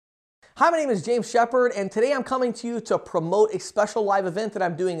Hi, my name is James Shepard, and today I'm coming to you to promote a special live event that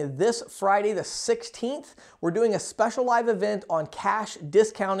I'm doing this Friday, the 16th. We're doing a special live event on cash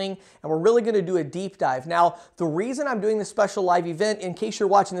discounting, and we're really going to do a deep dive. Now, the reason I'm doing this special live event, in case you're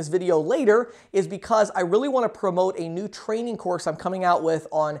watching this video later, is because I really want to promote a new training course I'm coming out with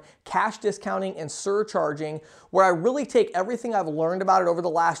on cash discounting and surcharging, where I really take everything I've learned about it over the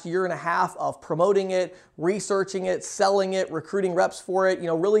last year and a half of promoting it, researching it, selling it, recruiting reps for it,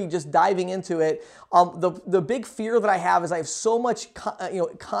 really just diving into it. The big fear that I have is I have so much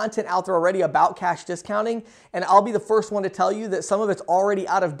content out there already about cash discounting, and I'll be the first one to tell you that some of it's already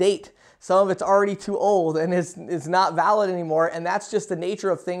out of date. Some of it's already too old and is not valid anymore, and that's just the nature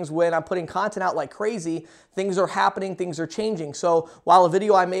of things when I'm putting content out like crazy. Things are happening, things are changing. So while a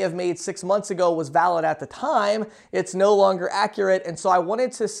video I may have made 6 months ago was valid at the time, it's no longer accurate. And so I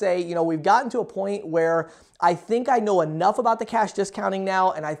wanted to say, we've gotten to a point where I think I know enough about the cash discounting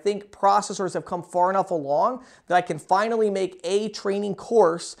now, and I think processors have come far enough along that I can finally make a training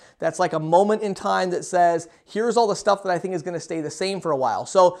course that's like a moment in time that says, here's all the stuff that I think is going to stay the same for a while.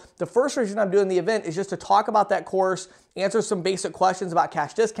 So the first reason I'm doing the event is just to talk about that course, answer some basic questions about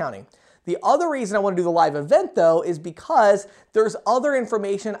cash discounting. The other reason I want to do the live event, though, is because there's other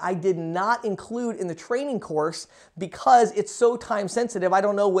information I did not include in the training course because it's so time sensitive. I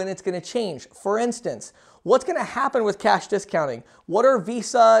don't know when it's going to change. For instance, what's going to happen with cash discounting? What are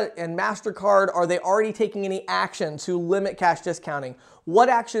Visa and MasterCard? Are they already taking any action to limit cash discounting? What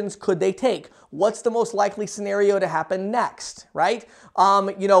actions could they take? What's the most likely scenario to happen next, right?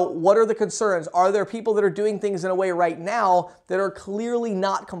 What are the concerns? Are there people that are doing things in a way right now that are clearly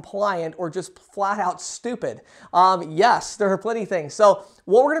not compliant or just flat out stupid? Yes, there are plenty of things. So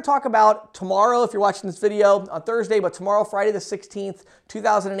what we're going to talk about tomorrow, if you're watching this video on Thursday, but tomorrow, Friday the 16th,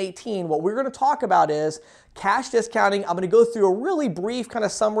 2018, what we're going to talk about is cash discounting. I'm going to go through a really brief kind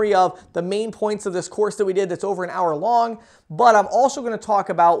of summary of the main points of this course that we did that's over an hour long, but I'm also going to talk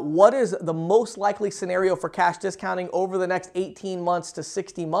about what is the most likely scenario for cash discounting over the next 18 months to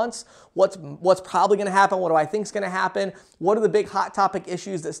 60 months. What's probably going to happen? What do I think is going to happen? What are the big hot topic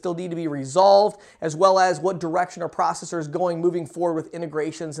issues that still need to be resolved, as well as what direction our processor is going moving forward with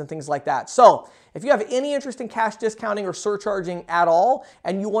integrations and things like that. So if you have any interest in cash discounting or surcharging at all,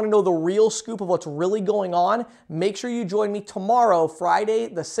 and you want to know the real scoop of what's really going on, make sure you join me tomorrow, Friday,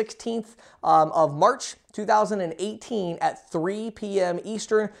 the 16th of March, 2018 at 3 p.m.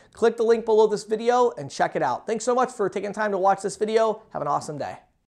 Eastern. Click the link below this video and check it out. Thanks so much for taking time to watch this video. Have an awesome day.